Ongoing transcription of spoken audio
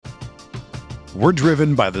We're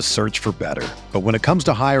driven by the search for better. But when it comes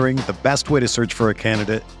to hiring, the best way to search for a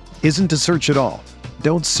candidate isn't to search at all.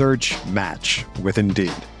 Don't search, match with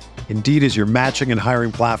Indeed. Indeed is your matching and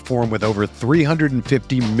hiring platform with over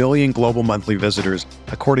 350 million global monthly visitors,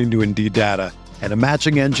 according to Indeed data, and a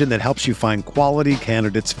matching engine that helps you find quality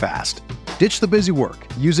candidates fast. Ditch the busy work.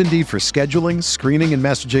 Use Indeed for scheduling, screening, and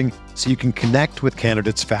messaging so you can connect with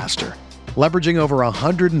candidates faster. Leveraging over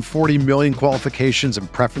 140 million qualifications and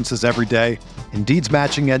preferences every day, Indeed's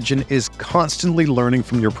matching engine is constantly learning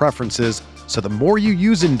from your preferences, so the more you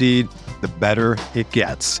use Indeed, the better it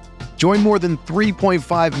gets. Join more than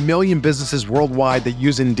 3.5 million businesses worldwide that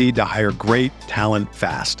use Indeed to hire great talent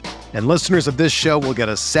fast. And listeners of this show will get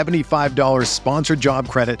a $75 sponsored job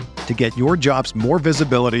credit to get your jobs more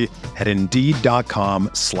visibility at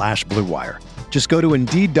Indeed.com/Blue Wire. Just go to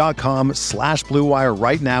Indeed.com/Blue Wire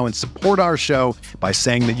right now and support our show by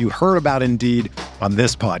saying that you heard about Indeed on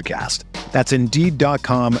this podcast. That's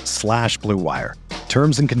Indeed.com/Blue Wire.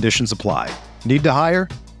 Terms and conditions apply. Need to hire?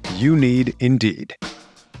 You need Indeed.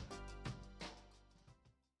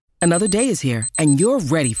 Another day is here, and you're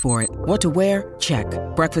ready for it. What to wear? Check.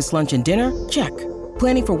 Breakfast, lunch, and dinner? Check.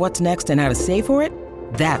 Planning for what's next and how to save for it?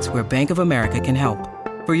 That's where Bank of America can help.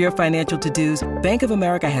 For your financial to-dos, Bank of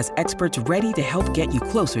America has experts ready to help get you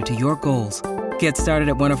closer to your goals. Get started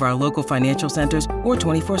at one of our local financial centers or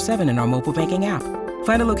 24/7 in our mobile banking app.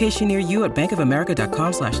 Find a location near you at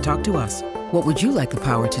bankofamerica.com/talktous. What would you like the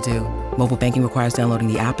power to do? Mobile banking requires downloading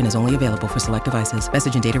the app and is only available for select devices.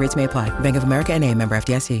 Message and data rates may apply. Bank of America N.A., member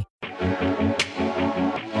FDIC.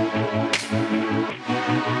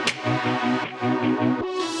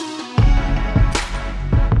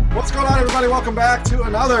 What's going on, everybody? Welcome back to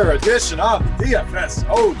another edition of the DFS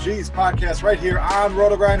OGs podcast right here on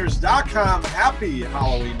rotogrinders.com. Happy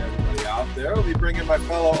Halloween, everybody out there. We'll be bringing my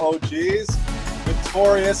fellow OGs,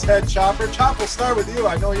 Notorious Head Chopper. Chop, we'll start with you.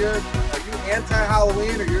 I know are you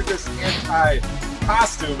anti-Halloween or you're just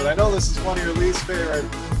anti-costume? But I know this is one of your least favorite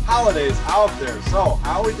holidays out there. So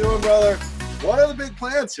how are we doing, brother? What are the big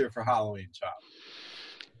plans here for Halloween, Chop?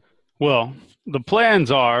 Well, the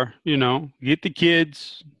plans are, get the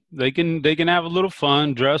kids. They can have a little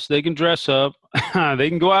fun, they can dress up. They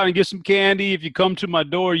can go out and get some candy. If you come to my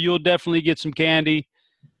door, you'll definitely get some candy.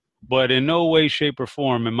 But in no way, shape, or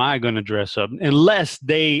form am I going to dress up unless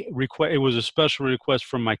it was a special request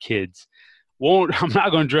from my kids. I'm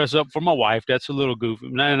not going to dress up for my wife. That's a little goofy.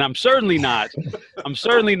 And I'm certainly not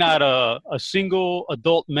a single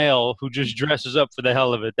adult male who just dresses up for the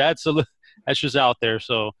hell of it. That's just out there.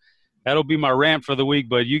 So that'll be my rant for the week.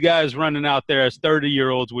 But you guys running out there as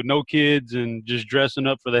 30-year-olds with no kids and just dressing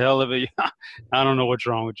up for the hell of it, I don't know what's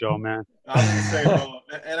wrong with y'all, man. I was gonna say, well,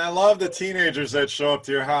 and I love the teenagers that show up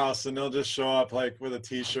to your house and they'll just show up like with a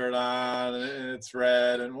T-shirt on and it's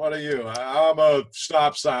red. And what are you? I'm a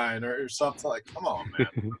stop sign or something. Like, come on, man.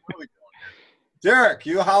 What are we doing here? Derek,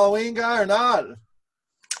 you a Halloween guy or not?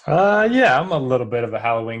 Yeah, I'm a little bit of a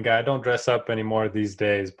Halloween guy. I don't dress up anymore these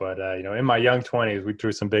days, but in my young 20s, we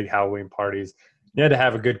threw some big Halloween parties. You had to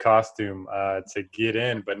have a good costume to get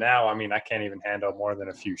in, but now, I can't even handle more than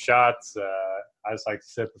a few shots. I just like to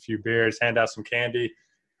sip a few beers, hand out some candy.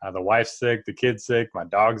 The wife's sick, the kid's sick, my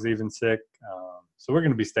dog's even sick. So we're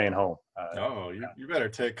going to be staying home. You better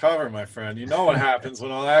take cover, my friend. You know what happens when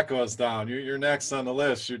all that goes down. You're next on the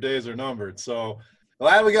list. Your days are numbered. So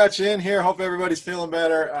glad we got you in here. Hope everybody's feeling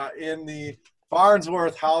better in the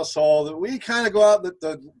Farnsworth household. We kind of go out,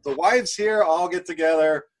 the wives here all get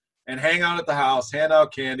together and hang out at the house, hand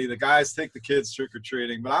out candy. The guys take the kids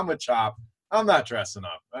trick-or-treating, but I'm with Chop. I'm not dressing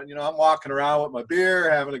up. I'm walking around with my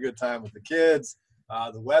beer, having a good time with the kids.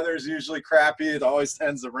 The weather's usually crappy. It always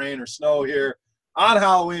tends to rain or snow here on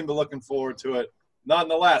Halloween, but looking forward to it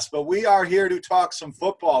nonetheless. But we are here to talk some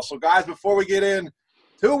football. So, guys, before we get in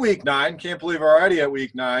to Week 9, can't believe we're already at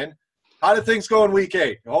Week 9, how did things go in Week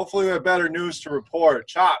 8? Hopefully we have better news to report.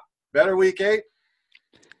 Chop, better Week 8?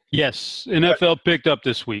 Yes, NFL picked up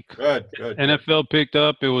this week. Good. NFL picked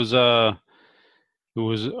up. It was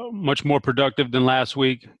much more productive than last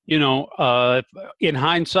week. In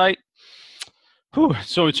hindsight,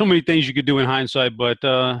 so many things you could do in hindsight. But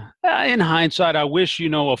in hindsight, I wish a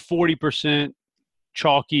 40%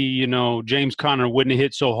 chalky. James Conner wouldn't have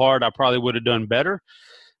hit so hard. I probably would have done better.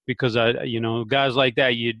 Because guys like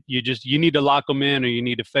that, you need to lock them in or you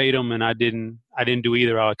need to fade them, and I didn't do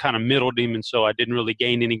either. I kind of middled him, and so I didn't really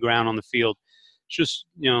gain any ground on the field. It's just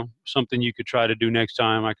something you could try to do next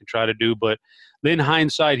time. I could try to do, but in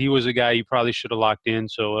hindsight, he was a guy you probably should have locked in.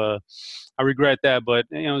 So I regret that, but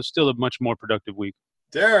it's still a much more productive week.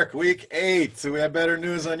 Derek, Week 8. So we have better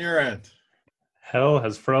news on your end. Hell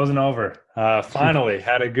has frozen over. Finally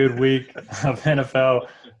had a good week of NFL.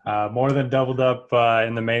 More than doubled up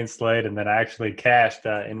in the main slate, and then I actually cashed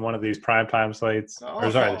in one of these primetime slates.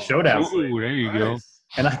 The showdown slate. Ooh, there you go.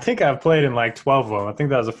 And I think I've played in like 12 of them. I think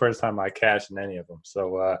that was the first time I cashed in any of them.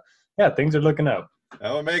 So, things are looking up.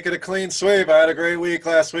 That would make it a clean sweep. I had a great week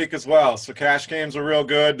last week as well. So cash games are real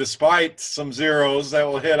good, despite some zeros that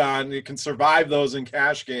will hit on. You can survive those in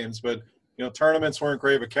cash games, but tournaments weren't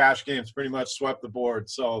great, but cash games pretty much swept the board.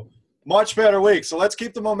 So much better week. So let's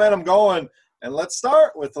keep the momentum going, and let's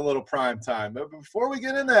start with a little prime time. But before we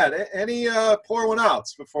get in that, any pour one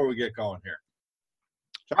outs before we get going here?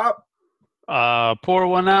 Chop? Pour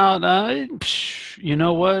one out. You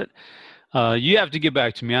know what? You have to get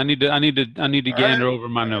back to me. I need to gander over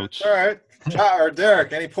my notes. All right. Or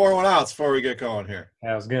Derek, any pour one outs before we get going here?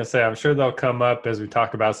 I was going to say, I'm sure they'll come up as we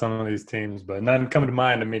talk about some of these teams, but none come to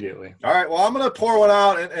mind immediately. All right. Well, I'm going to pour one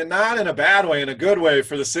out, and not in a bad way, in a good way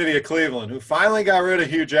for the city of Cleveland, who finally got rid of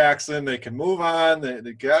Hugh Jackson. They can move on.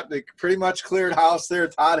 They pretty much cleared house there.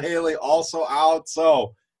 Todd Haley also out.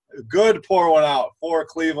 So good pour one out for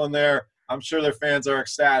Cleveland there. I'm sure their fans are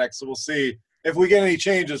ecstatic. So we'll see if we get any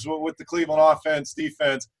changes with the Cleveland offense,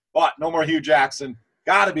 defense. But no more Hugh Jackson.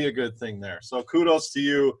 Got to be a good thing there. So kudos to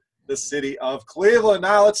you, the city of Cleveland.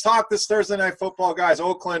 Now let's talk this Thursday night football, guys.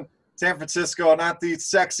 Oakland, San Francisco, not the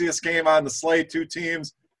sexiest game on the slate. Two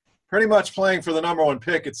teams pretty much playing for the number one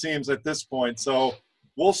pick, it seems, at this point. So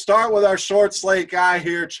we'll start with our short slate guy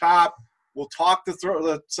here, Chop. We'll talk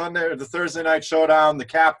the Sunday or the Thursday night showdown, the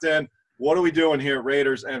captain. What are we doing here,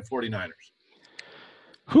 Raiders and 49ers?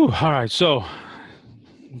 All right, so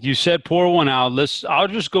you said pour one out. I'll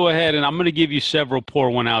just go ahead, and I'm going to give you several pour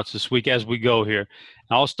one outs this week as we go here.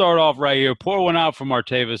 I'll start off right here. Pour one out for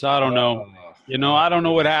Martavis. I don't know. I don't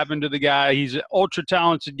know what happened to the guy. He's an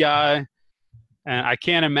ultra-talented guy, and I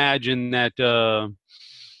can't imagine that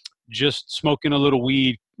just smoking a little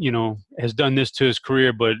weed, has done this to his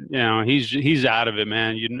career. But, he's out of it,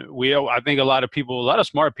 man. I think a lot of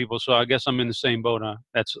smart people, so I guess I'm in the same boat.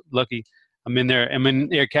 That's lucky. I'm in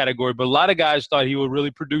their category. But a lot of guys thought he would really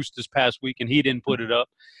produce this past week, and he didn't put it up.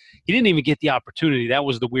 He didn't even get the opportunity. That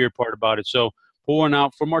was the weird part about it. So pouring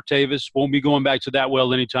out for Martavis. Won't be going back to that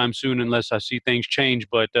well anytime soon unless I see things change.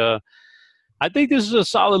 But I think this is a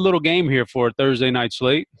solid little game here for a Thursday night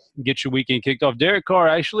slate. Get your weekend kicked off. Derek Carr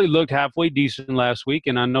actually looked halfway decent last week,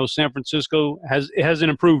 and I know San Francisco has an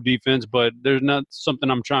improved defense, but there's not something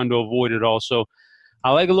I'm trying to avoid at all. So I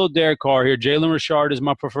like a little Derek Carr here. Jalen Richard is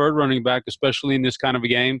my preferred running back, especially in this kind of a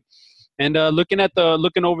game. And looking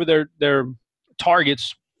over their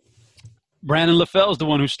targets, Brandon LaFell's the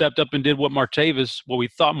one who stepped up and did what we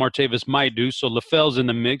thought Martavis might do. So LaFell's in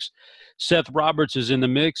the mix. Seth Roberts is in the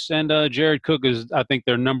mix, and Jared Cook is, I think,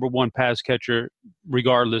 their number one pass catcher,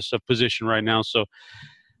 regardless of position right now. So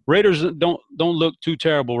Raiders don't look too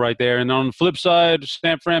terrible right there. And on the flip side,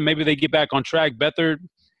 San Fran, maybe they get back on track. Beathard,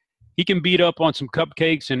 he can beat up on some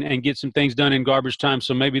cupcakes and get some things done in garbage time.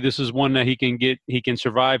 So maybe this is one that he can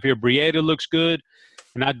survive here. Brieda looks good,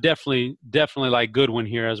 and I definitely like Goodwin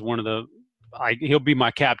here as one of he'll be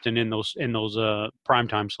my captain in those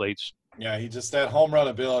primetime slates. Yeah, he just that home run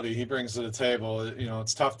ability he brings to the table.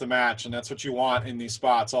 It's tough to match, and that's what you want in these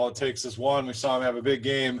spots. All it takes is one. We saw him have a big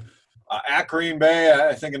game at Green Bay.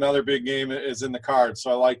 I think another big game is in the cards,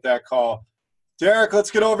 so I like that call. Derek, let's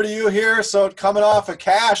get over to you here. So coming off of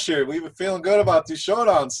cash here, we've been feeling good about these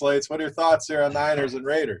showdown slates. What are your thoughts here on Niners and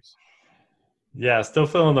Raiders? Yeah, still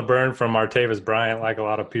feeling the burn from Martavis Bryant like a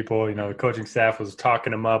lot of people. The coaching staff was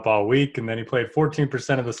talking him up all week, and then he played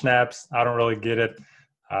 14% of the snaps. I don't really get it.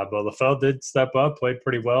 But LaFell did step up, played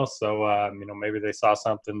pretty well. So, maybe they saw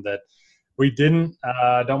something that we didn't.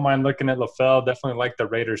 Don't mind looking at LaFell. Definitely like the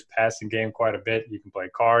Raiders passing game quite a bit. You can play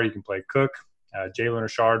Carr, you can play Cook. Jalen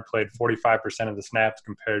Richard played 45% of the snaps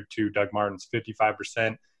compared to Doug Martin's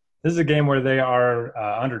 55%. This is a game where they are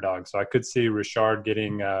underdogs, so I could see Richard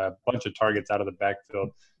getting a bunch of targets out of the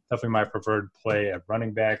backfield. Definitely my preferred play at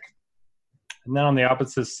running back. And then on the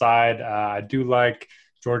opposite side, I do like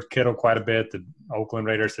George Kittle quite a bit. The Oakland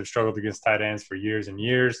Raiders have struggled against tight ends for years and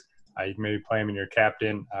years. You can maybe play him in your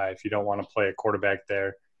captain if you don't want to play a quarterback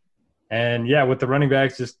there. And, yeah, with the running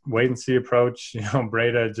backs, just wait and see approach.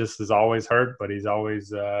 Breda just is always hurt, but he's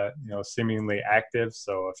always, seemingly active.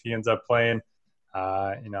 So if he ends up playing,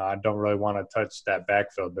 I don't really want to touch that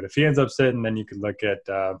backfield. But if he ends up sitting, then you could look at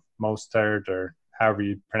Mostert or however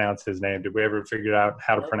you pronounce his name. Did we ever figure out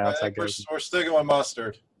how to pronounce that? We're sticking with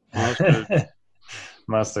Mustard.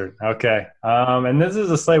 Mustard. Okay. And this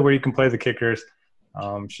is a slate where you can play the kickers.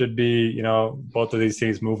 Should be, both of these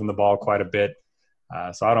teams moving the ball quite a bit.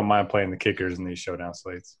 So I don't mind playing the kickers in these showdown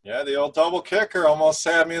slates. Yeah, the old double kicker almost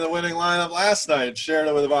had me in the winning lineup last night. Shared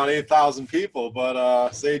it with about 8,000 people,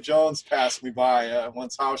 but Zay Jones passed me by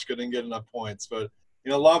once Hauschka didn't get enough points. But,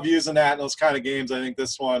 love using that in those kind of games. I think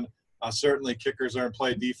this one, certainly kickers are in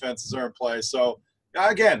play, defenses are in play. So,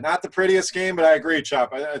 again, not the prettiest game, but I agree,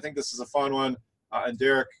 Chop. I think this is a fun one. And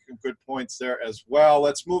Derek, good points there as well.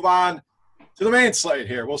 Let's move on to the main slate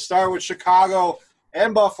here. We'll start with Chicago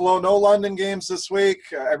and Buffalo. No London games this week.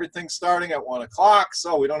 Everything's starting at 1 o'clock,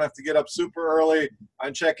 so we don't have to get up super early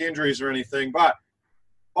and check injuries or anything. But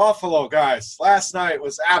Buffalo, guys, last night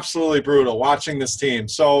was absolutely brutal watching this team.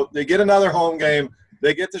 So they get another home game.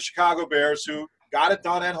 They get the Chicago Bears, who got it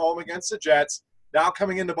done at home against the Jets. Now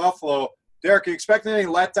coming into Buffalo. Derek, are you expecting any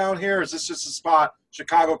letdown here, or is this just a spot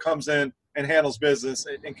Chicago comes in and handles business?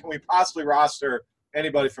 And can we possibly roster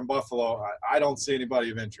anybody from Buffalo? I don't see anybody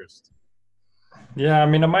of interest. Yeah, I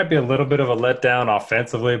mean, it might be a little bit of a letdown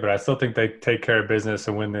offensively, but I still think they take care of business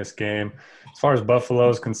and win this game. As far as Buffalo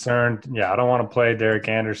is concerned, I don't want to play Derek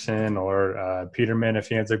Anderson or Peterman if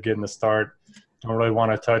he ends up getting the start. Don't really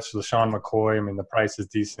want to touch LaShawn McCoy. I mean, the price is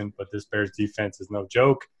decent, but this Bears defense is no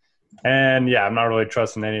joke. And, I'm not really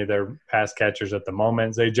trusting any of their pass catchers at the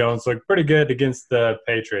moment. Zay Jones looked pretty good against the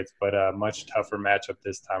Patriots, but a much tougher matchup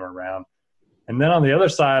this time around. And then on the other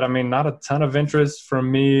side, I mean, not a ton of interest from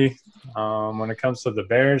me when it comes to the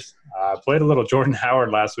Bears. I played a little Jordan Howard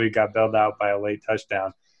last week, got bailed out by a late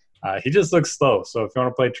touchdown. He just looks slow. So if you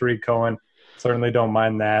want to play Tariq Cohen, certainly don't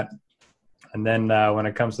mind that. And then when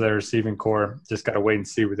it comes to their receiving core, just got to wait and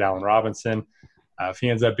see with Allen Robinson. If he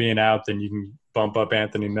ends up being out, then you can bump up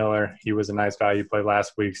Anthony Miller. He was a nice value play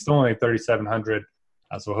last week. Still only 3,700,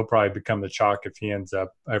 so he'll probably become the chalk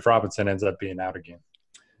if Robinson ends up being out again.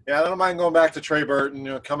 Yeah, I don't mind going back to Trey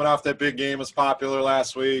Burton. Coming off that big game was popular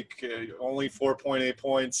last week. Only 4.8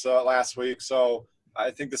 points last week. So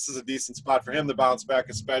I think this is a decent spot for him to bounce back,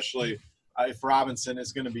 especially if Robinson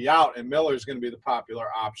is going to be out and Miller is going to be the popular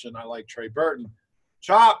option. I like Trey Burton.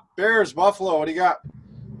 Chop, Bears, Buffalo, what do you got?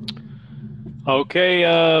 Okay,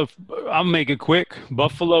 I'll make it quick.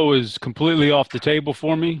 Buffalo is completely off the table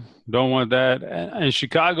for me. Don't want that. And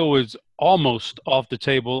Chicago is almost off the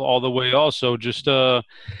table all the way also. Just,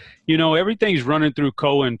 everything's running through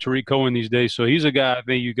Tariq Cohen these days. So he's a guy I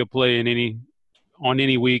think you could play on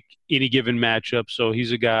any week, any given matchup. So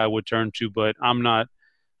he's a guy I would turn to, but I'm not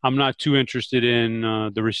too interested in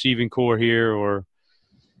the receiving core here or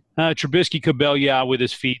Trubisky could bail you out with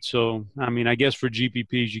his feet. So, I mean, I guess for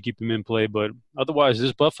GPPs, you keep him in play. But otherwise,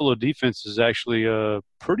 this Buffalo defense is actually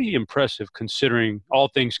pretty impressive considering all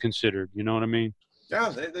things considered. You know what I mean? Yeah,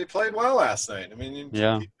 they played well last night. I mean,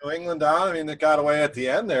 keep New England down. I mean, they got away at the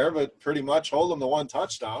end there, but pretty much hold them to one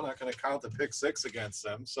touchdown. Not going to count the pick six against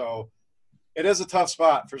them. So it is a tough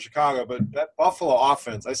spot for Chicago. But that Buffalo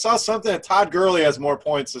offense, I saw something that Todd Gurley has more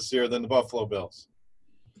points this year than the Buffalo Bills.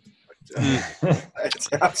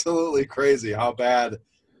 It's absolutely crazy how bad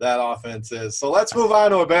that offense is. So let's move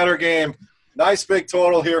on to a better game. Nice big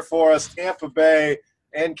total here for us. Tampa Bay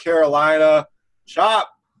and Carolina. Chop,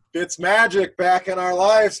 Fitzmagic back in our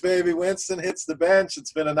lives, baby. Winston hits the bench.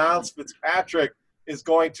 It's been announced Fitzpatrick is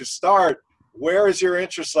going to start. Where is your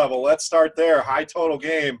interest level? Let's start there. High total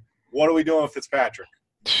game. What are we doing with Fitzpatrick?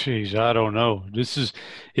 Jeez, I don't know.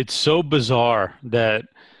 It's so bizarre that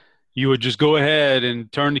you would just go ahead and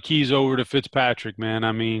turn the keys over to Fitzpatrick, man.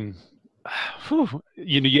 I mean,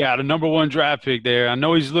 the number one draft pick there. I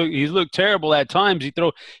know he's looked terrible at times.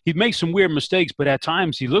 He makes some weird mistakes, but at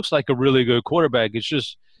times he looks like a really good quarterback. It's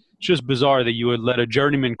just bizarre that you would let a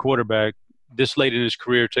journeyman quarterback this late in his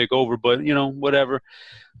career take over. But whatever.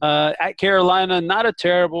 At Carolina, not a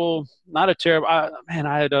terrible. I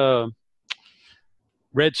had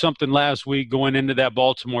read something last week going into that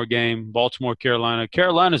Baltimore game, Baltimore-Carolina.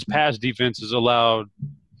 Carolina's pass defense has allowed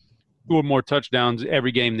 2 or more touchdowns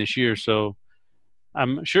every game this year, so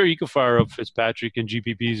I'm sure you can fire up Fitzpatrick and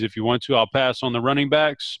GPPs if you want to. I'll pass on the running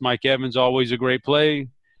backs. Mike Evans, always a great play.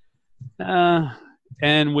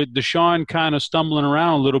 And with Deshaun kind of stumbling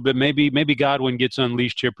around a little bit, maybe Godwin gets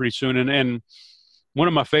unleashed here pretty soon. And one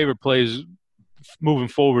of my favorite plays moving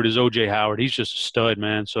forward is O.J. Howard. He's just a stud,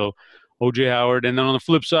 man, so – O.J. Howard. And then on the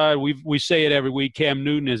flip side, we say it every week, Cam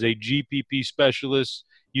Newton is a GPP specialist.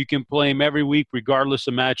 You can play him every week regardless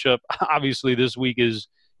of matchup. Obviously, this week is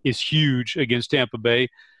huge against Tampa Bay.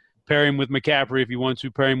 Pair him with McCaffrey if you want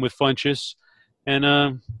to. Pair him with Funchess.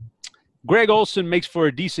 And Greg Olsen makes for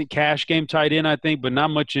a decent cash game tight end, I think, but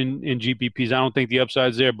not much in GPPs. I don't think the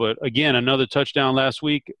upside's there. But, again, another touchdown last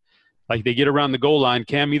week. Like they get around the goal line,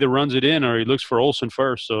 Cam either runs it in or he looks for Olsen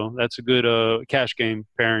first. So that's a good cash game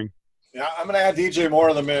pairing. Yeah, I'm going to add DJ Moore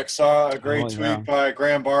to the mix. A great tweet by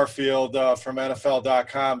Graham Barfield from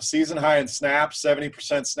NFL.com. Season high in snaps,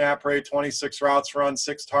 70% snap rate, 26 routes run,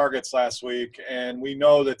 6 targets last week. And we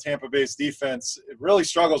know that Tampa Bay's defense really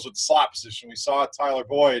struggles with the slot position. We saw Tyler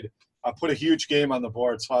Boyd put a huge game on the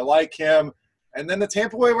board. So I like him. And then the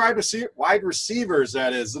Tampa Bay wide receivers,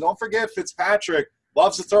 that is. And don't forget Fitzpatrick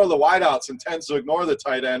loves to throw the wideouts and tends to ignore the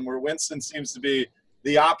tight end, where Winston seems to be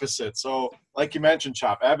the opposite. So, like you mentioned,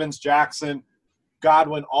 Chop, Evans, Jackson,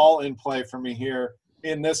 Godwin, all in play for me here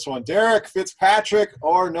in this one. Derek, Fitzpatrick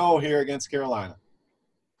or no here against Carolina?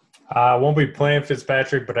 I won't be playing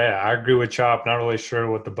Fitzpatrick, but I agree with Chop. Not really sure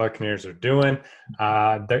what the Buccaneers are doing.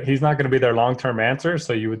 He's not going to be their long-term answer,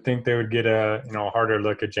 so you would think they would get a harder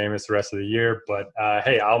look at Jameis the rest of the year. But,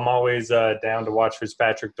 hey, I'm always down to watch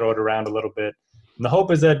Fitzpatrick throw it around a little bit. And the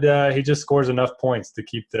hope is that he just scores enough points to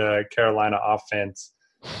keep the Carolina offense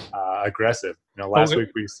aggressive. Last week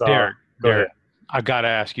we saw – Derek, I got to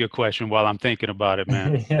ask you a question while I'm thinking about it,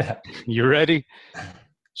 man. Yeah. You ready?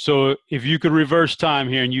 So if you could reverse time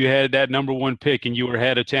here and you had that number 1 pick and you were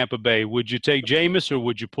ahead of Tampa Bay, would you take Jameis or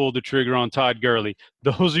would you pull the trigger on Todd Gurley?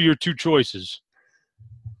 Those are your 2 choices.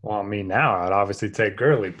 Well, I mean, now I'd obviously take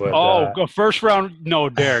Gurley, but go first round. No,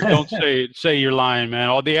 Derek, don't say you're lying, man.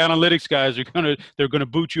 All the analytics guys they're gonna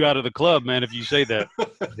boot you out of the club, man, if you say that.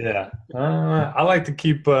 Yeah, I like to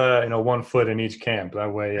keep 1 foot in each camp.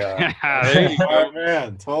 That way,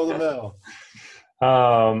 man, toe the middle.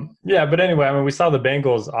 Yeah, but anyway, I mean, we saw the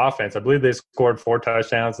Bengals offense. I believe they scored 4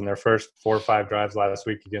 touchdowns in their first 4 or 5 drives last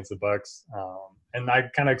week against the Bucs. And I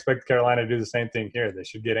kind of expect Carolina to do the same thing here. They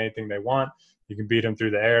should get anything they want. You can beat them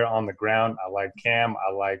through the air, on the ground. I like Cam.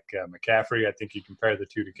 I like McCaffrey. I think you compare the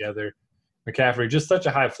 2 together. McCaffrey, just such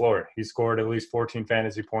a high floor. He scored at least 14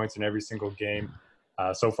 fantasy points in every single game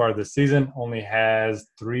so far this season. Only has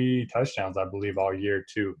 3 touchdowns, I believe, all year,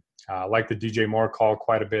 too. I like the DJ Moore call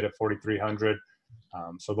quite a bit at 4,300.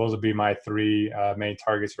 So those would be my 3 main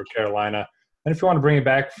targets for Carolina. And if you want to bring it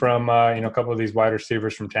back from, a couple of these wide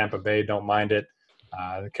receivers from Tampa Bay, don't mind it.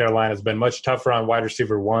 Carolina has been much tougher on wide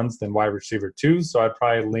receiver 1s than wide receiver 2s, so I'd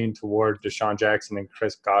probably lean toward Deshaun Jackson and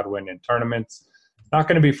Chris Godwin in tournaments. Not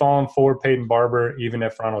going to be falling for Peyton Barber, even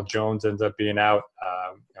if Ronald Jones ends up being out.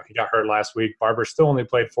 He got hurt last week. Barber still only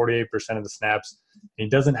played 48% of the snaps. He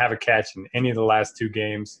doesn't have a catch in any of the last 2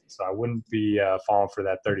 games, so I wouldn't be falling for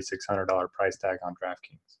that $3,600 price tag on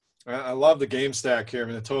DraftKings. I love the game stack here. I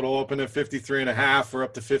mean, the total opened at 53.5. We're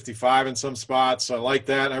up to 55 in some spots. So I like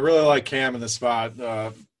that. And I really like Cam in this spot.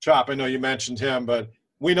 Chop, I know you mentioned him, but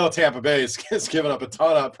we know Tampa Bay is giving up a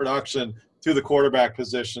ton of production to the quarterback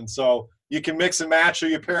position. So you can mix and match who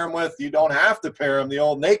you pair him with. You don't have to pair him. The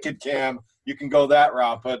old naked Cam, you can go that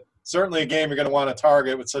route. But certainly a game you're going to want to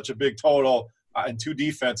target with such a big total and 2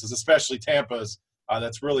 defenses, especially Tampa's,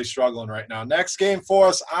 that's really struggling right now. Next game for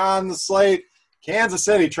us on the slate. Kansas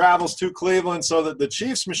City travels to Cleveland, so that the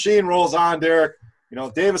Chiefs machine rolls on, Derek.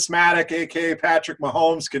 Davis Maddock, a.k.a. Patrick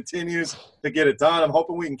Mahomes, continues to get it done. I'm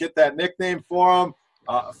hoping we can get that nickname for him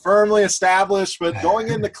firmly established. But going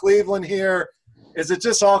into Cleveland here, is it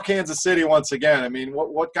just all Kansas City once again? I mean,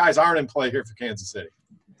 what guys aren't in play here for Kansas City?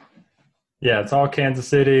 Yeah, it's all Kansas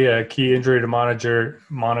City. A key injury to monitor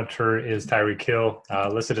is Tyreek Hill.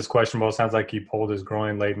 Listed as questionable. Sounds like he pulled his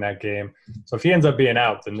groin late in that game. So if he ends up being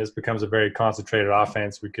out, then this becomes a very concentrated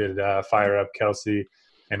offense. We could fire up Kelsey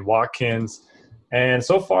and Watkins. And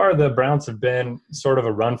so far, the Browns have been sort of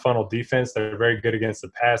a run funnel defense. They're very good against the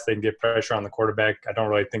pass. They can get pressure on the quarterback. I don't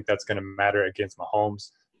really think that's going to matter against Mahomes.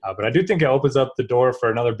 But I do think it opens up the door for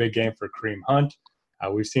another big game for Kareem Hunt.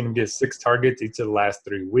 We've seen him get 6 targets each of the last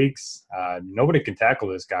 3 weeks. Nobody can tackle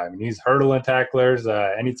this guy. I mean, he's hurdling tacklers.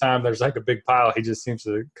 Anytime there's like a big pile, he just seems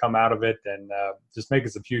to come out of it and just making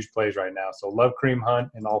some huge plays right now. So love Kareem Hunt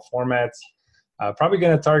in all formats. Probably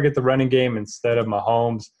going to target the running game instead of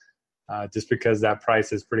Mahomes just because that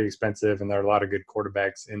price is pretty expensive and there are a lot of good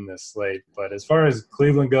quarterbacks in this slate. But as far as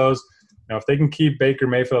Cleveland goes, if they can keep Baker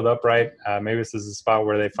Mayfield upright, maybe this is a spot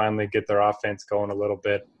where they finally get their offense going a little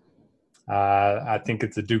bit. I think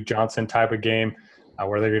it's a Duke Johnson type of game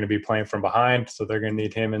where they're going to be playing from behind, so they're going to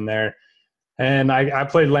need him in there. And I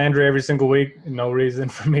played Landry every single week. No reason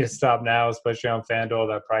for me to stop now, especially on FanDuel.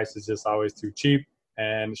 That price is just always too cheap.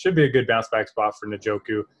 And it should be a good bounce-back spot for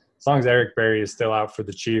Njoku. As long as Eric Berry is still out for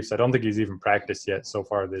the Chiefs, I don't think he's even practiced yet so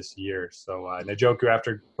far this year. So Njoku,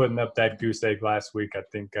 after putting up that goose egg last week, I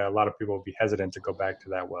think a lot of people will be hesitant to go back to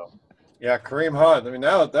that well. Yeah, Kareem Hunt. I mean,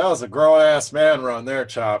 that was a grown-ass man run there,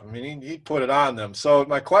 Chop. I mean, he put it on them. So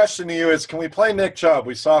my question to you is, can we play Nick Chubb?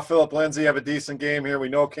 We saw Phillip Lindsay have a decent game here. We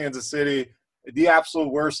know Kansas City, the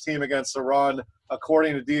absolute worst team against the run,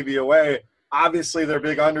 according to DVOA. Obviously, they're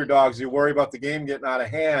big underdogs. You worry about the game getting out of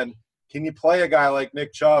hand. Can you play a guy like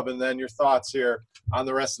Nick Chubb? And then your thoughts here on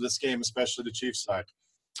the rest of this game, especially the Chiefs side.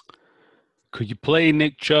 Could you play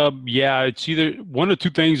Nick Chubb? Yeah, it's either one of two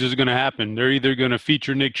things is going to happen. They're either going to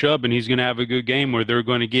feature Nick Chubb and he's going to have a good game, or they're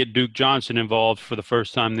going to get Duke Johnson involved for the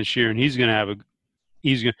first time this year and he's going to have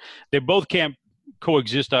they both can't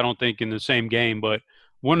coexist, I don't think, in the same game, but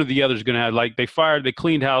one or the other is going to have, like, they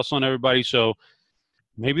cleaned house on everybody, so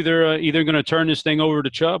maybe they're either going to turn this thing over to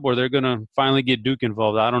Chubb or they're going to finally get Duke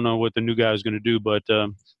involved. I don't know what the new guy is going to do, but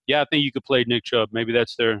yeah, I think you could play Nick Chubb. Maybe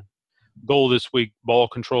that's their goal this week, ball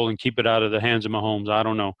control and keep it out of the hands of Mahomes. I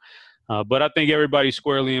don't know. But I think everybody's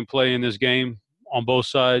squarely in play in this game on both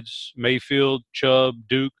sides. Mayfield, Chubb,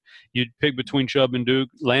 Duke. You'd pick between Chubb and Duke.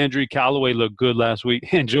 Landry, Callaway looked good last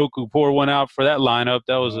week. And Njoku pour one out for that lineup.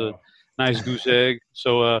 That was a nice goose egg.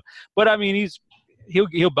 So, but I mean,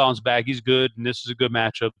 he'll bounce back. He's good, and this is a good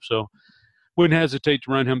matchup. So, wouldn't hesitate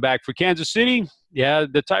to run him back for Kansas City. Yeah,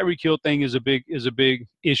 the Tyreek Hill thing is a big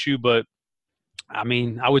issue, but I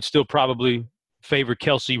mean, I would still probably favor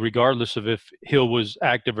Kelsey regardless of if Hill was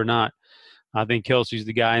active or not. I think Kelsey's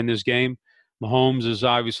the guy in this game. Mahomes is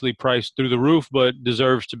obviously priced through the roof, but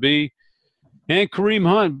deserves to be. And Kareem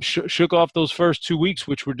Hunt shook off those first 2 weeks,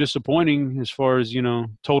 which were disappointing as far as,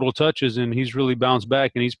 total touches, and he's really bounced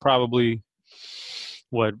back, and he's probably,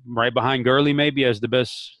 right behind Gurley maybe as the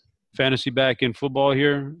best fantasy back in football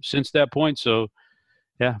here since that point. So,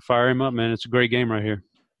 yeah, fire him up, man. It's a great game right here.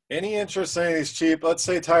 Any interest in any of these cheap? Let's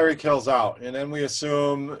say Tyreek Hill's out, and then we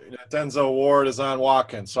assume Denzel Ward is on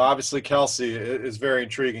Watkins. So obviously Kelsey is very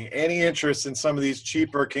intriguing. Any interest in some of these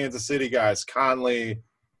cheaper Kansas City guys, Conley,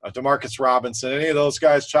 Demarcus Robinson, any of those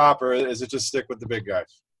guys chop, or is it just stick with the big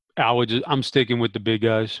guys? I'm sticking with the big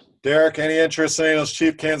guys. Derek, any interest in any of those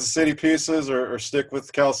cheap Kansas City pieces, or stick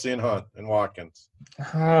with Kelsey and Hunt and Watkins?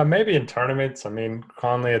 Maybe in tournaments. I mean,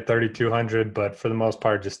 Conley at 3,200, but for the most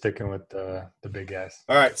part, just sticking with the big guys.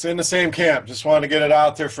 All right, so in the same camp. Just wanted to get it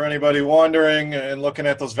out there for anybody wondering and looking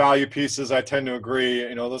at those value pieces. I tend to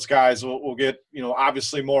agree. Those guys will get,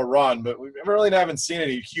 obviously more run, but we really haven't seen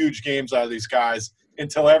any huge games out of these guys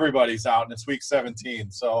until everybody's out, and it's week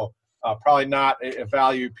 17. So probably not a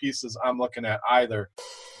value pieces I'm looking at either.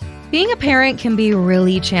 Being a parent can be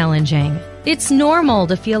really challenging. It's normal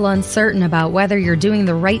to feel uncertain about whether you're doing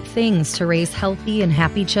the right things to raise healthy and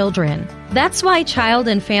happy children. That's why Child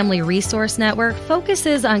and Family Resource Network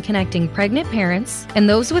focuses on connecting pregnant parents and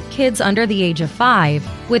those with kids under the age of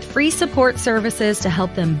 5 with free support services to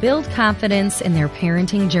help them build confidence in their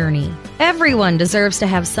parenting journey. Everyone deserves to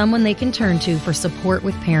have someone they can turn to for support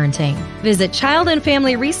with parenting. Visit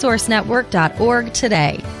childandfamilyresourcenetwork.org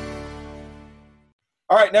today.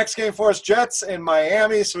 All right, next game for us, Jets in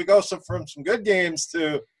Miami. So we go from some good games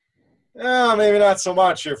to maybe not so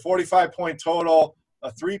much here. 45-point total,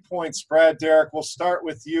 a 3-point spread. Derek, we'll start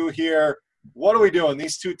with you here. What are we doing?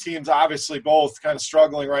 These two teams obviously both kind of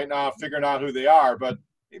struggling right now, figuring out who they are. But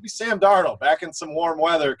maybe Sam Darnold, back in some warm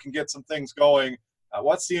weather, can get some things going.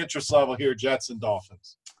 What's the interest level here, Jets and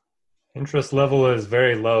Dolphins? Interest level is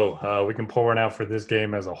very low. We can pull one out for this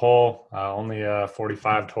game as a whole. Only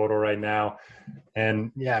 45 total right now.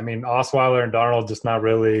 And, yeah, I mean, Osweiler and Darnold just not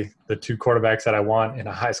really the two quarterbacks that I want in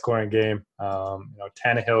a high-scoring game.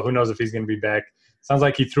 Tannehill, who knows if he's going to be back. Sounds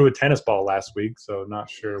like he threw a tennis ball last week, so not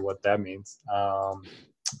sure what that means.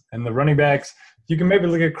 And the running backs, you can maybe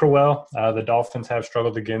look at Crowell. The Dolphins have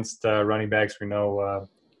struggled against running backs. We know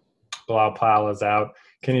Bilal Powell is out.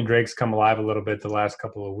 Kenny Drake's come alive a little bit the last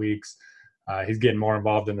couple of weeks. He's getting more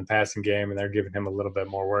involved in the passing game, and they're giving him a little bit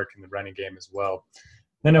more work in the running game as well.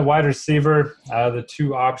 Then at wide receiver, the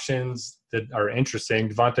two options that are interesting,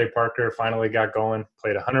 Devontae Parker finally got going,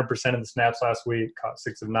 played 100% of the snaps last week, caught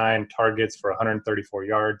 6 of 9 targets for 134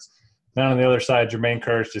 yards. Then on the other side, Jermaine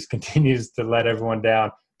Kearse just continues to let everyone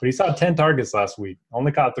down. But he saw 10 targets last week,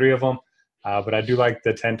 only caught 3 of them. But I do like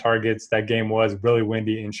the 10 targets. That game was really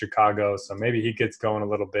windy in Chicago, so maybe he gets going a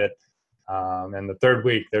little bit. And the third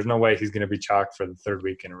week, there's no way he's going to be chalked for the third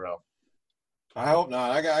week in a row. I hope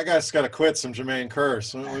not. I just got to quit some Jermaine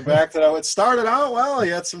Kearse. When we backed it up, it started out well. He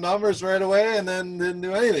had some numbers right away and then didn't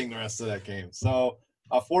do anything the rest of that game. So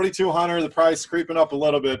 4,200, the price creeping up a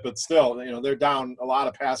little bit, but still, they're down a lot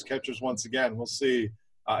of pass catchers once again. We'll see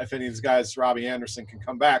if any of these guys, Robbie Anderson, can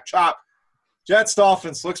come back. Chop. Jets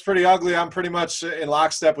Dolphins looks pretty ugly. I'm pretty much in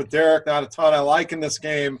lockstep with Derek. Not a ton I like in this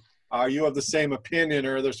game. Are you of the same opinion,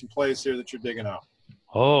 or are there some plays here that you're digging out?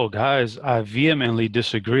 Oh, guys, I vehemently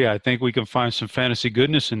disagree. I think we can find some fantasy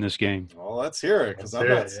goodness in this game. Well, let's hear it, because I'm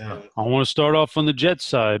not seeing it. I want to start off on the Jets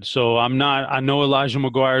side. So I know Elijah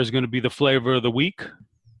McGuire is going to be the flavor of the week.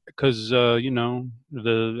 because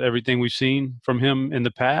everything we've seen from him in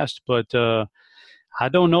the past. But I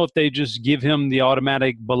don't know if they just give him the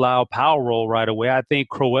automatic Bilal Powell role right away. I think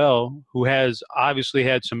Crowell, who has obviously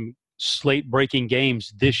had some slate-breaking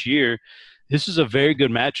games this year, this is a very good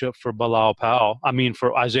matchup for Bilal Powell. I mean,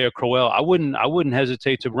 for Isaiah Crowell, I wouldn't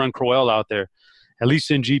hesitate to run Crowell out there, at least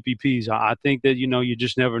in GPPs. I think that you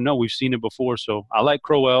just never know. We've seen it before, so I like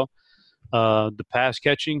Crowell. The pass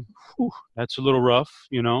catching, that's a little rough.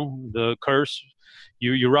 The curse.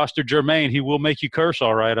 You roster Jermaine, he will make you curse,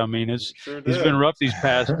 all right. I mean, he's been rough these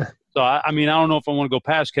past. So I don't know if I want to go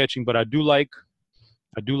pass catching, but I do like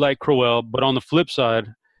Crowell. But on the flip side,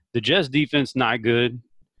 the Jets defense not good.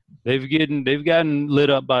 They've gotten lit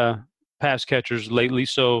up by pass catchers lately,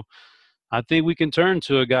 so I think we can turn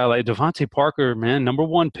to a guy like Devontae Parker, man, number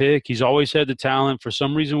 1 pick. He's always had the talent. For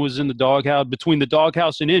some reason was in the doghouse. Between the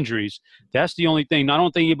doghouse and injuries, that's the only thing. I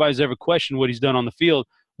don't think anybody's ever questioned what he's done on the field.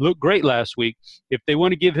 Looked great last week. If they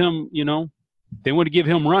want to give him,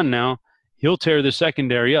 run now, he'll tear the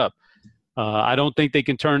secondary up. I don't think they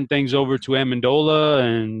can turn things over to Amendola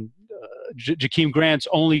and Jakeem Grant's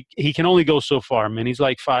he can only go so far, man. He's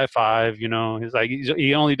like 5'5",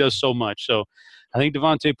 he only does so much. So I think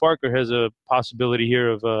Devontae Parker has a possibility here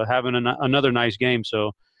of having another nice game.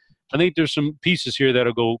 So I think there's some pieces here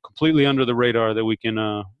that'll go completely under the radar that we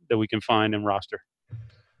can find and roster.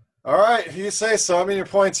 All right, if you say so. I mean, your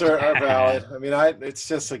points are valid. I mean, it's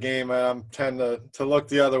just a game I tend to look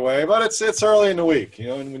the other way, but it's early in the week,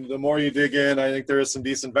 and the more you dig in, I think there is some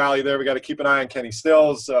decent value there. We got to keep an eye on Kenny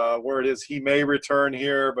Stills. Word is he may return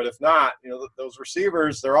here, but if not, those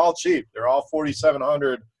receivers, they're all cheap. They're all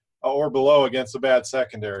 4,700 or below against a bad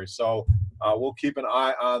secondary. So we'll keep an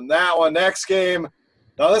eye on that one. Next game.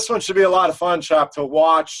 Now, this one should be a lot of fun, Chop, to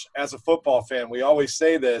watch as a football fan. We always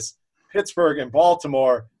say this, Pittsburgh and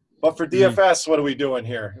Baltimore. But for DFS, what are we doing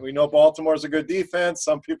here? We know Baltimore's a good defense.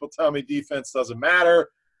 Some people tell me defense doesn't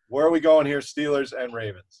matter. Where are we going here, Steelers and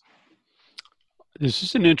Ravens? This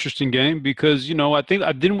is an interesting game because, I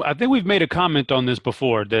think we've made a comment on this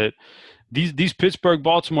before that these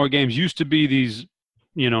Pittsburgh-Baltimore games used to be these,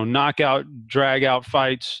 knockout, drag-out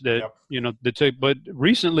fights that, but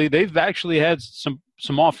recently they've actually had some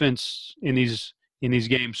offense in these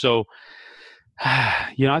games. So,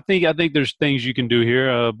 I think there's things you can do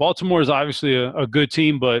here. Baltimore is obviously a good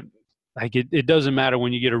team, but like it doesn't matter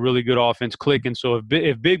when you get a really good offense clicking. So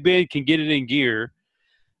if Big Ben can get it in gear,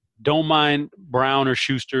 don't mind Brown or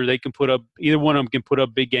Schuster. They can either one of them can put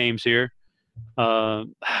up big games here.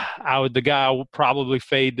 The guy I will probably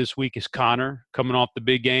fade this week is Connor, coming off the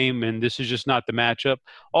big game, and this is just not the matchup.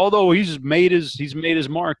 Although he's made his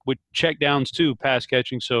mark with check downs too, pass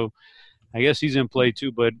catching. So I guess he's in play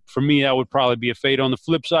too, but for me, that would probably be a fade. On the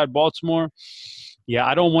flip side, Baltimore,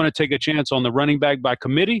 I don't want to take a chance on the running back by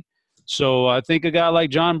committee. So I think a guy like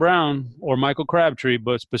John Brown or Michael Crabtree,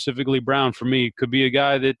 but specifically Brown for me, could be a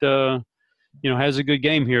guy that, has a good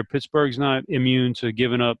game here. Pittsburgh's not immune to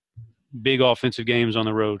giving up big offensive games on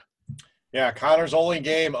the road. Yeah, Connor's only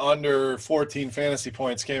game under 14 fantasy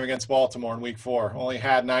points came against Baltimore in Week 4. Only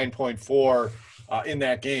had 9.4 in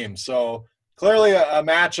that game. So clearly a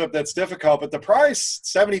matchup that's difficult, but the price,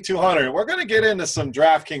 $7,200. We're going to get into some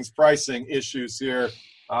DraftKings pricing issues here.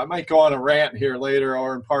 I might go on a rant here later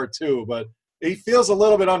or in part 2, but he feels a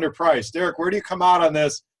little bit underpriced. Derek, where do you come out on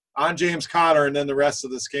this, on James Conner, and then the rest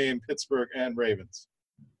of this game, Pittsburgh and Ravens?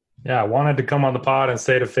 Yeah, I wanted to come on the pod and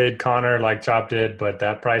say to fade Connor like Chop did, but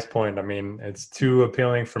that price point, I mean, it's too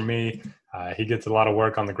appealing for me. He gets a lot of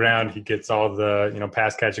work on the ground. He gets all the,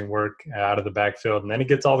 pass catching work out of the backfield, and then he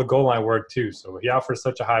gets all the goal line work too. So he offers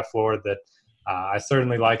such a high floor that I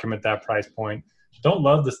certainly like him at that price point. Don't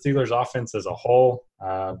love the Steelers offense as a whole.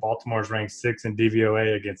 Baltimore's ranked 6th in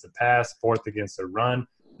DVOA against the pass, 4th against the run.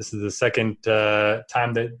 This is the second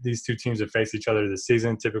time that these two teams have faced each other this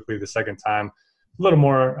season. Typically the second time, a little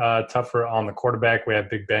more tougher on the quarterback. We have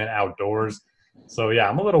Big Ben outdoors. So,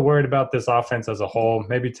 I'm a little worried about this offense as a whole.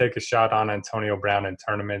 Maybe take a shot on Antonio Brown in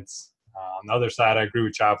tournaments. On the other side, I agree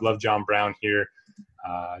with Chop. Love John Brown here.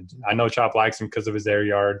 I know Chop likes him because of his air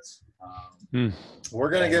yards. We're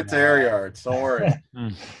going to get to air yards. Don't worry.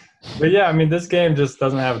 But, this game just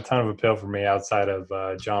doesn't have a ton of appeal for me outside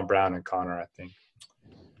of John Brown and Connor, I think.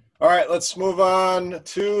 All right, let's move on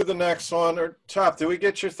to the next one. Or Chop, did we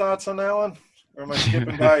get your thoughts on that one? Or am I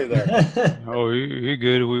skipping by you there? Oh, you're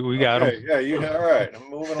good. We got him. Yeah, all right. I'm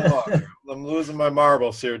moving along. I'm losing my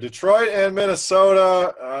marbles here. Detroit and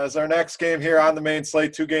Minnesota is our next game here on the main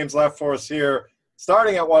slate. 2 games left for us here,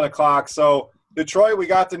 starting at 1 o'clock. So Detroit, we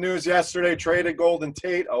got the news yesterday, traded Golden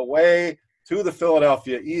Tate away to the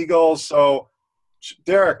Philadelphia Eagles. So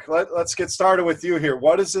Derek, let's get started with you here.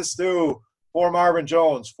 What does this do for Marvin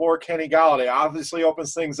Jones, for Kenny Golladay? Obviously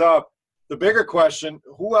opens things up. The bigger question,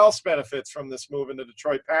 who else benefits from this move in the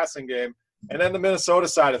Detroit passing game? And then the Minnesota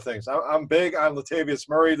side of things. I'm big on Latavius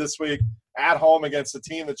Murray this week at home against a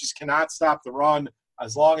team that just cannot stop the run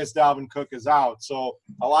as long as Dalvin Cook is out. So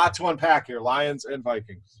a lot to unpack here, Lions and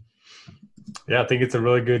Vikings. Yeah, I think it's a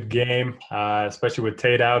really good game, especially with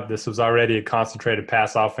Tate out. This was already a concentrated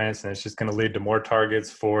pass offense, and it's just going to lead to more targets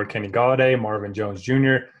for Kenny Golladay, Marvin Jones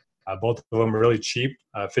Jr. Both of them are really cheap,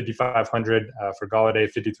 $5,500 for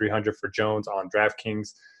Golladay, $5,300 for Jones on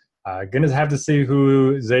DraftKings. Going to have to see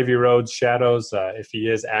who Xavier Rhodes shadows if he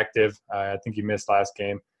is active. I think he missed last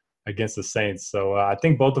game against the Saints. So I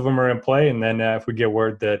think both of them are in play. And then if we get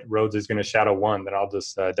word that Rhodes is going to shadow one, then I'll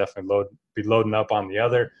just definitely be loading up on the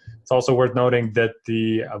other. It's also worth noting that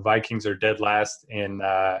the Vikings are dead last in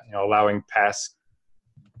allowing pass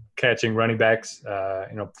catching running backs,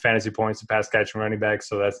 fantasy points to pass catching running backs.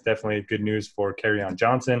 So that's definitely good news for Kerryon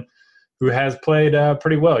Johnson, who has played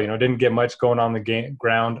pretty well. Didn't get much going on the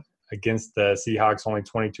ground against the Seahawks, only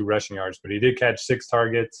 22 rushing yards, but he did catch 6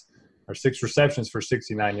 receptions for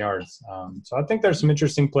 69 yards. So I think there's some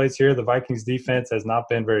interesting plays here. The Vikings defense has not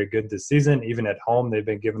been very good this season. Even at home, they've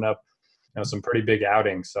been giving up some pretty big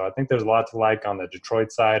outings. So I think there's a lot to like on the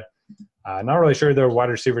Detroit side. Not really sure their wide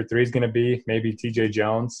receiver 3 is going to be, maybe TJ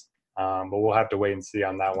Jones, but we'll have to wait and see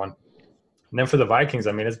on that one. And then for the Vikings,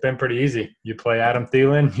 it's been pretty easy. You play Adam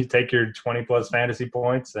Thielen, you take your 20-plus fantasy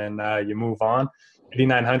points, and you move on.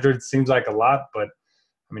 8,900 seems like a lot, but,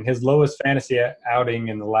 his lowest fantasy outing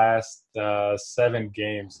in the last 7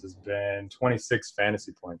 games has been 26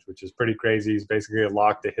 fantasy points, which is pretty crazy. He's basically a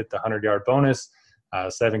lock to hit the 100-yard bonus,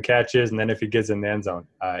 7 catches, and then if he gets in the end zone,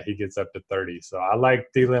 he gets up to 30. So I like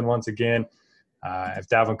Thielen once again. If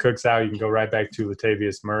Dalvin Cook's out, you can go right back to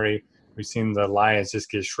Latavius Murray. We've seen the Lions just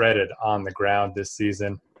get shredded on the ground this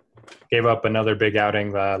season. Gave up another big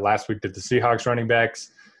outing last week to the Seahawks running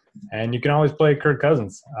backs. And you can always play Kirk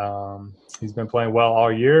Cousins. He's been playing well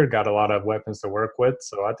all year, got a lot of weapons to work with.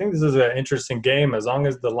 So I think this is an interesting game. As long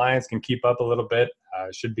as the Lions can keep up a little bit,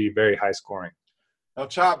 it should be very high scoring. Now,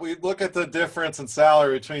 Chop, we look at the difference in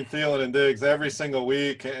salary between Thielen and Diggs every single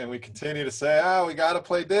week, and we continue to say, we got to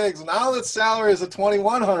play Diggs. Now that salary is a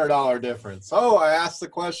 $2,100 difference. So I asked the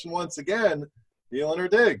question once again, Thielen or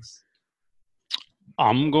Diggs?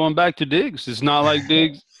 I'm going back to Diggs. It's not like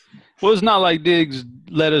Diggs. Well, it's not like Diggs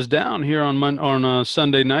let us down here on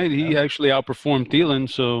Sunday night. He actually outperformed Thielen,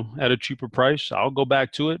 so at a cheaper price. I'll go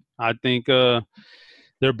back to it. I think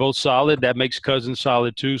they're both solid. That makes Cousins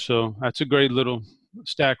solid too, so that's a great little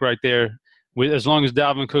stack right there. As long as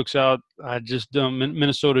Dalvin Cook's out,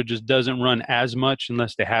 Minnesota just doesn't run as much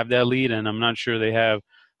unless they have that lead, and I'm not sure they have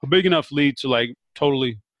a big enough lead to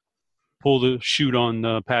totally pull the shoot on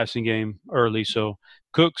the passing game early. So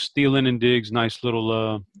Cooks, Thielen, and Diggs, nice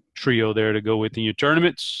little trio there to go with in your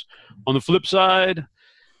tournaments. On the flip side,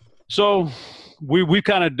 so we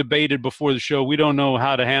kind of debated before the show. We don't know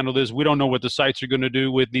how to handle this. We don't know what the sites are going to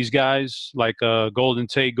do with these guys, like Golden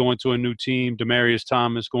Tate going to a new team, Demaryius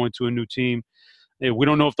Thomas going to a new team. We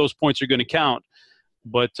don't know if those points are going to count.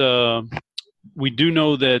 But we do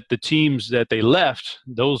know that the teams that they left,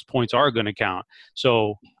 those points are going to count.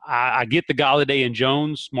 So I get the Golladay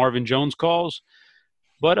and Marvin Jones calls.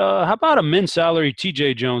 But how about a min salary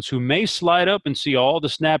TJ Jones, who may slide up and see all the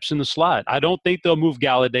snaps in the slot? I don't think they'll move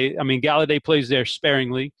Golladay. Golladay plays there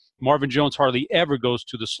sparingly. Marvin Jones hardly ever goes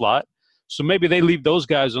to the slot. So maybe they leave those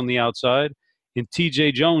guys on the outside, and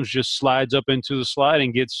TJ Jones just slides up into the slot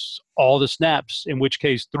and gets all the snaps, in which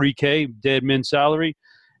case $3K, dead min salary.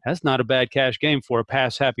 That's not a bad cash game for a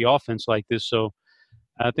pass-happy offense like this. So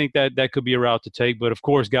I think that could be a route to take. But, of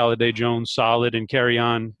course, Golladay, Jones, solid, and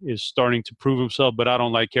Kerryon is starting to prove himself. But I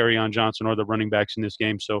don't like Kerryon Johnson or the running backs in this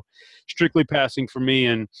game. So strictly passing for me.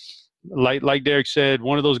 And like Derek said,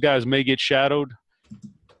 one of those guys may get shadowed.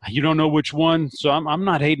 You don't know which one. So I'm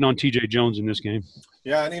not hating on TJ Jones in this game.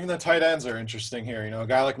 Yeah, and even the tight ends are interesting here. A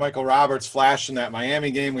guy like Michael Roberts flashed in that Miami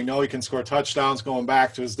game. We know he can score touchdowns going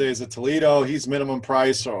back to his days at Toledo. He's minimum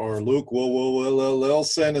price, or Luke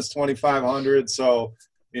Wilson is $2,500. So,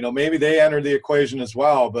 maybe they enter the equation as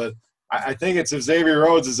well. But I think it's if Xavier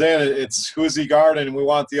Rhodes is in, it's who's he guarding, and we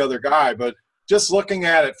want the other guy. But just looking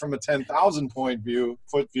at it from a 10,000 foot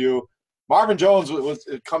view, Marvin Jones was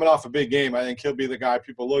coming off a big game. I think he'll be the guy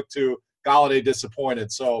people look to. Golladay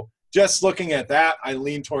disappointed. So just looking at that, I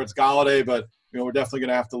lean towards Golladay, but we're definitely going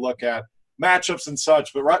to have to look at matchups and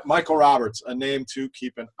such. But Michael Roberts, a name to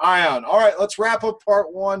keep an eye on. All right, let's wrap up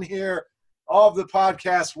part one here of the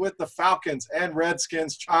podcast with the Falcons and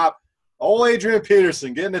Redskins. Chop, Old Adrian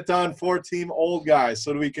Peterson getting it done, 4-team old guy.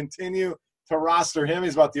 So do we continue to roster him?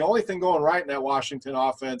 He's about the only thing going right in that Washington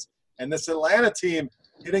offense. And this Atlanta team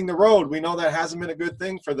hitting the road, we know that hasn't been a good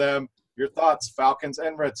thing for them. Your thoughts, Falcons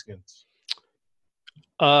and Redskins?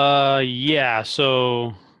 Yeah.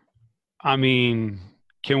 So, I mean,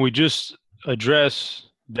 can we just address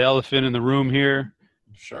the elephant in the room here?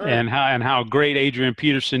 Sure. And how great Adrian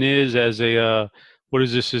Peterson is as a what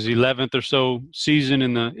is this, his 11th or so season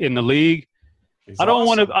in the league? I don't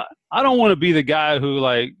want to be the guy who,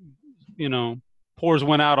 like, you know, pours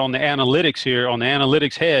one out on the analytics here, on the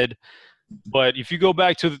analytics head. But if you go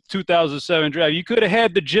back to the 2007 draft, you could have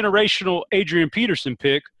had the generational Adrian Peterson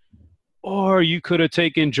pick, or you could have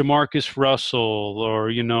taken Jamarcus Russell,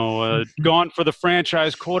 or, you know, gone for the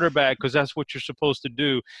franchise quarterback, because that's what you're supposed to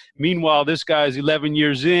do. Meanwhile, this guy's 11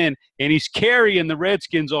 years in, and he's carrying the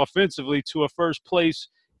Redskins offensively to a first place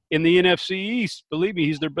in the NFC East. Believe me,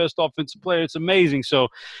 he's their best offensive player. It's amazing. So it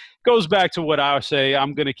goes back to what I say.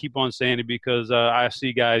 I'm going to keep on saying it because I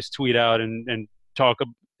see guys tweet out and talk.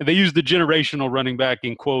 They use the generational running back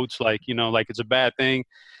in quotes, like, you know, like it's a bad thing.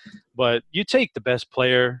 But you take the best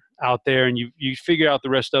player out there and you figure out the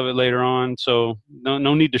rest of it later on. So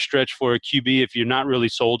no need to stretch for a QB if you're not really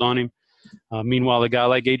sold on him. Meanwhile, a guy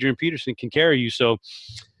like Adrian Peterson can carry you. So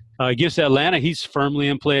against Atlanta, he's firmly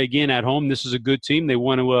in play again at home. This is a good team. They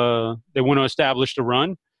want to establish the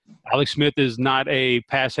run. Alex Smith is not a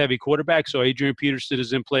pass-heavy quarterback, so Adrian Peterson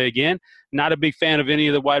is in play again. Not a big fan of any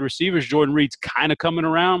of the wide receivers. Jordan Reed's kind of coming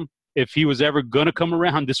around. If he was ever going to come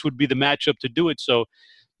around, this would be the matchup to do it. So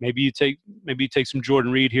maybe you take some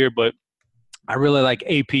Jordan Reed here, but I really like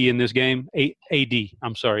AP in this game. AD.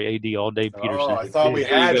 I'm sorry, AD all day Peterson. Oh, I thought we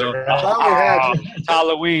had you. It's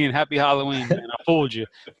Halloween. Happy Halloween, man. I fooled you.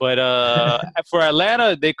 But for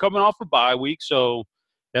Atlanta, they're coming off a bye week, so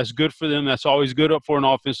that's good for them. That's always good for an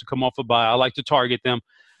offense to come off a bye. I like to target them.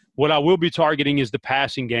 What I will be targeting is the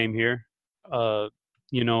passing game here.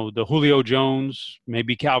 You know, the Julio Jones,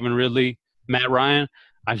 maybe Calvin Ridley, Matt Ryan.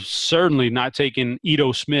 I'm certainly not taking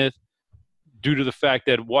Ito Smith due to the fact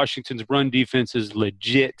that Washington's run defense is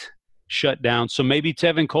legit shut down. So maybe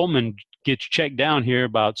Tevin Coleman gets checked down here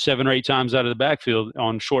about 7 or 8 times out of the backfield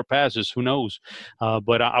on short passes. Who knows?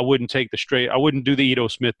 But I wouldn't take I wouldn't do the Ito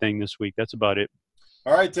Smith thing this week. That's about it.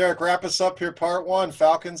 All right, Derek, wrap us up here. Part 1,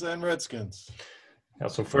 Falcons and Redskins. Yeah,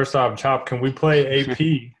 so first off, Chop, can we play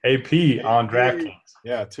AP on DraftKings?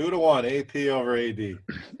 Yeah, 2-1, AP over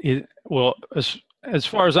AD. Well, as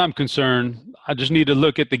far as I'm concerned, I just need to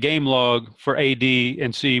look at the game log for AD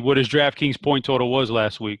and see what his DraftKings point total was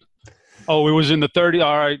last week. Oh, it was in the 30.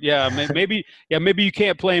 All right, yeah, maybe you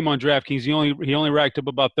can't play him on DraftKings. He only racked up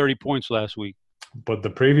about 30 points last week. But the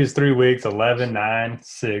previous 3 weeks, 11, 9,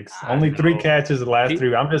 6. Only 3 catches the last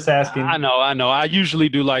 3. I'm just asking. I know. I usually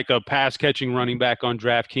do like a pass-catching running back on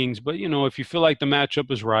DraftKings. But, you know, if you feel like the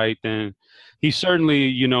matchup is right, then he certainly,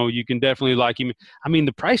 you know, you can definitely like him. I mean,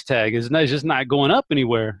 the price tag is just not going up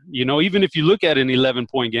anywhere. You know, even if you look at an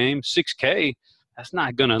 11-point game, $6K, that's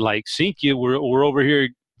not going to, like, sink you. We're over here,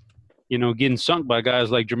 you know, getting sunk by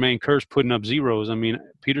guys like Jermaine Kearse putting up zeros. I mean,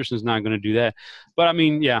 Peterson's not going to do that. But, I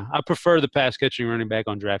mean, yeah, I prefer the pass-catching running back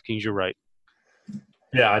on DraftKings. You're right.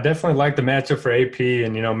 Yeah, I definitely like the matchup for AP.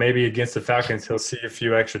 And, you know, maybe against the Falcons he'll see a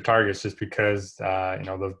few extra targets just because, you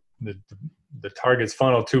know, the targets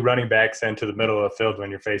funnel 2 running backs into the middle of the field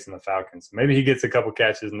when you're facing the Falcons. Maybe he gets a couple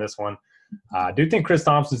catches in this one. I do think Chris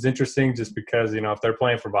Thompson's interesting just because, you know, if they're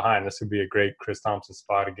playing from behind, this would be a great Chris Thompson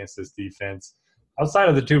spot against this defense. Outside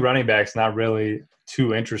of the 2 running backs, not really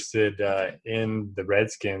too interested in the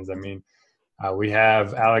Redskins. I mean, we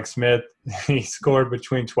have Alex Smith. He scored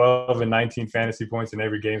between 12 and 19 fantasy points in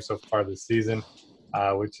every game so far this season,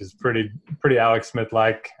 which is pretty Alex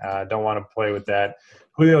Smith-like. Don't want to play with that.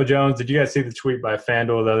 Julio Jones, did you guys see the tweet by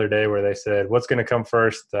FanDuel the other day where they said, what's going to come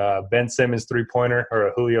first, Ben Simmons 3-pointer or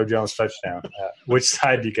a Julio Jones touchdown? Which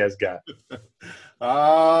side do you guys got?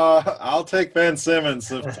 I'll take Ben Simmons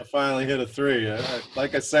to finally hit a 3.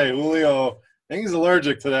 Like I say, Julio, I think he's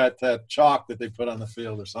allergic to that chalk that they put on the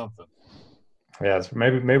field or something. Yeah, so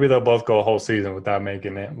maybe they'll both go a whole season without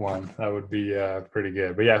making it one. That would be pretty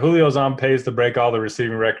good. But, yeah, Julio's on pace to break all the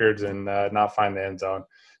receiving records and not find the end zone.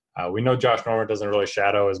 We know Josh Norman doesn't really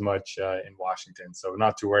shadow as much in Washington, so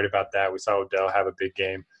not too worried about that. We saw Odell have a big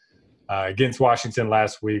game against Washington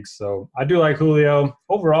last week. So I do like Julio.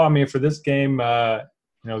 Overall, I mean, for this game,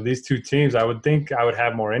 you know, these 2 teams, I would think I would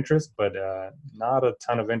have more interest, but not a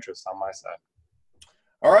ton of interest on my side.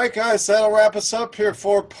 All right, guys, that'll wrap us up here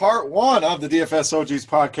for part 1 of the DFS OGs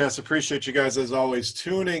podcast. Appreciate you guys, as always,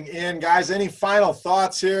 tuning in. Guys, any final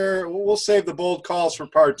thoughts here? We'll save the bold calls for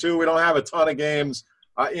part 2. We don't have a ton of games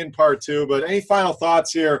in part 2. But any final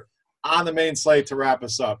thoughts here on the main slate to wrap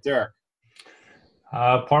us up? Derek?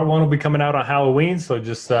 Part 1 will be coming out on Halloween, so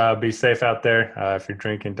just be safe out there. If you're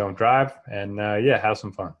drinking, don't drive. And, have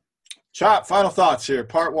some fun. Chop, final thoughts here.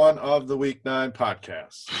 Part 1 of the Week 9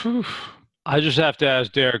 podcast. I just have to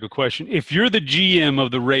ask Derek a question. If you're the GM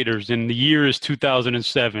of the Raiders and the year is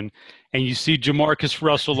 2007 and you see Jamarcus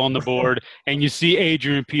Russell on the board and you see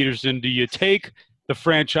Adrian Peterson, do you take the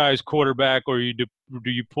franchise quarterback or do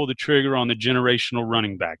you pull the trigger on the generational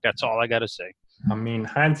running back? That's all I got to say. I mean,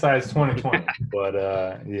 hindsight's 20/20,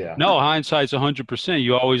 but yeah. No, hindsight's 100%.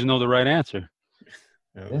 You always know the right answer.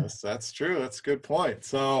 Yeah, that's true. That's a good point.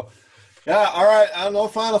 So, yeah, all right. No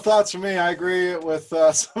final thoughts from me. I agree with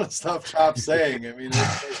some of the stuff Chop's saying. I mean,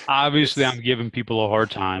 obviously, I'm giving people a hard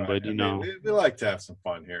time, right, but you know, we like to have some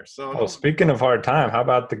fun here. So, speaking of hard time, how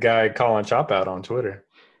about the guy calling Chop out on Twitter?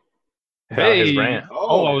 Hey, his rant.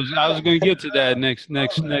 I was going to get to that next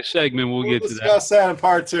segment. We'll get to that. We'll discuss that in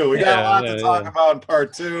part 2. We got a lot to talk about in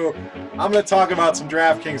part 2. I'm going to talk about some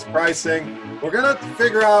DraftKings pricing. We're going to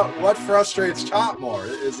figure out what frustrates Chop more.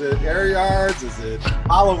 Is it air yards? Is it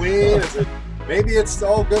Halloween? Is it maybe it's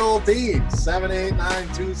good old Dean, 7, 8,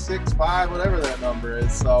 9, 2, 6, 5, whatever that number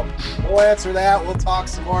is. So we'll answer that. We'll talk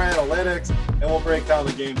some more analytics, and we'll break down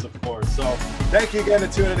the games, of course. So thank you again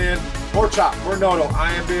for tuning in. For Chop, for Noto,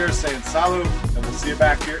 I am Beer saying salut, and we'll see you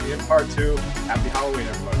back here in part 2. Happy Halloween,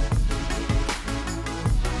 everybody.